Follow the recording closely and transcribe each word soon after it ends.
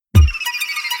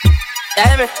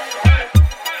Hear me?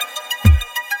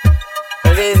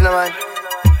 What is no man?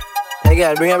 Hey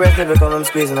girl, bring your breath to come and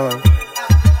squeeze no man.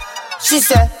 She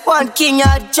said, one king you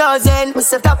had chosen. We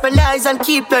set up your eyes and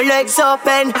keep your legs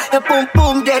open. Your boom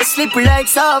boom get slippery like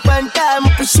soap. And time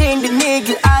up pushing the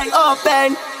nigga eye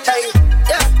open. Hey,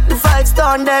 yeah. The vibes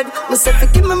done dead. Me say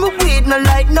give me my weed, no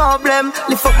like no blame.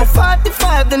 Lift up my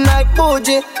 45 the night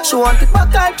bougie. She want it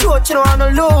back and throat, she don't want no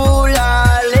Luu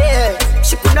Laa Lae.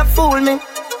 She couldn't fool me.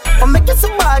 I make it so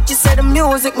bad, she said the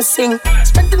music me sing.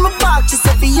 Strength in my back, she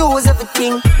said we use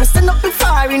everything. Me stand up and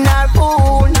fire in her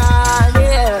pool, nah,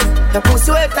 yeah. The pussy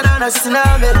wetter than a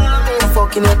tsunami. I'm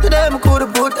fucking up today, me coulda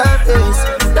put her face.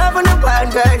 Love on the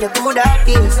bad girl, you good at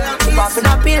this. She popping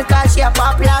a pill cause she a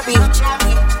popular bitch.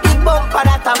 Big bumper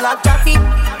that I'm like traffic.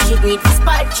 She do it for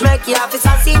spite, she make you have to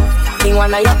sassy. Think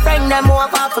one of your friend, them who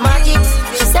have half the magic.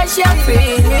 She said she a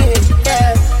free,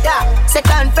 yeah, yeah.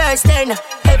 Second, first, then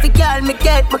every girl me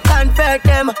get, me convert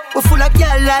them. We full of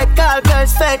girl like all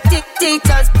girls fed.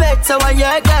 Teachers pet, so when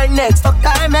your girl next fuck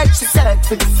her, make she search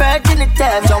for the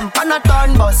virginity. Jump on a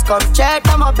turn bus, come check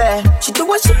on my bed. She do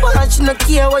what she want, she no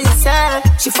care what you say.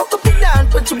 She fuck up the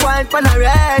dance, but she want on a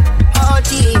red.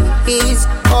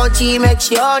 OG make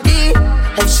she OD.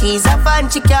 If she's a fan,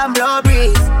 she can blow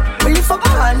breeze. We lift up my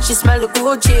hand, she smell the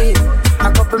Gucci.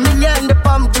 A couple million, the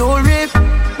pump jewelry.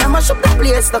 Now mash up the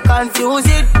place, don't confuse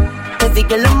it. Every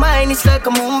girl of mine is like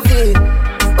a movie.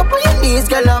 Up on your knees,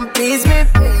 girl, and please me.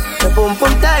 The boom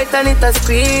boom tight and it a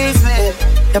squeeze me.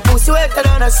 The pussy wetter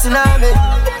than a tsunami.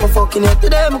 I'm fucking you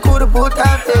today, me coulda put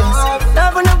her face.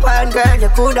 Love on the wine, girl, you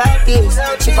could have this.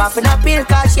 She popping a pill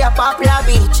cause she a popular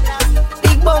bitch.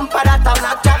 Big bumper that I'm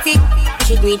not traffic.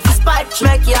 She do it for spite, she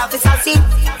make you have to sassy.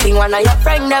 Think one of your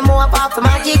friend, them who have half the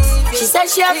magic. She said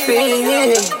she a free,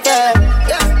 yeah,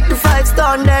 yeah. The vibes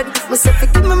done dead. Me say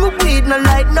give me my weed, no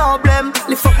like no blame.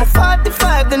 Lift up my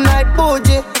 45 the night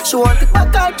bougie. She want it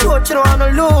back and throat, she don't want no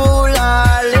Luu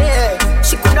Laa Lae.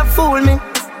 She couldn't fool me.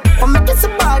 I make it so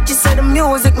bad, she said the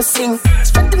music me sing.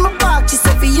 Strength in my back, she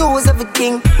said we use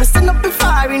everything. Me stand up and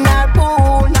fire in her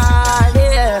pool, nah,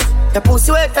 yeah. The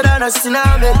pussy wetter than a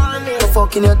tsunami. I'm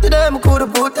fucking you today, me coulda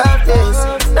put her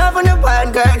face. Love on the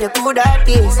wine, girl, you could have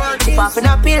this. She popping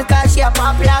a pill cause she a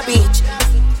popular bitch.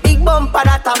 Big bumper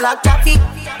that I'm like traffic.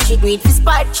 She do it for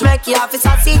spite, she make you have to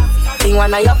sassy. Think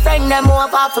one of your friend, them who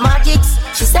have half the magic.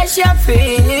 She said she a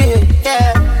free,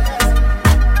 yeah.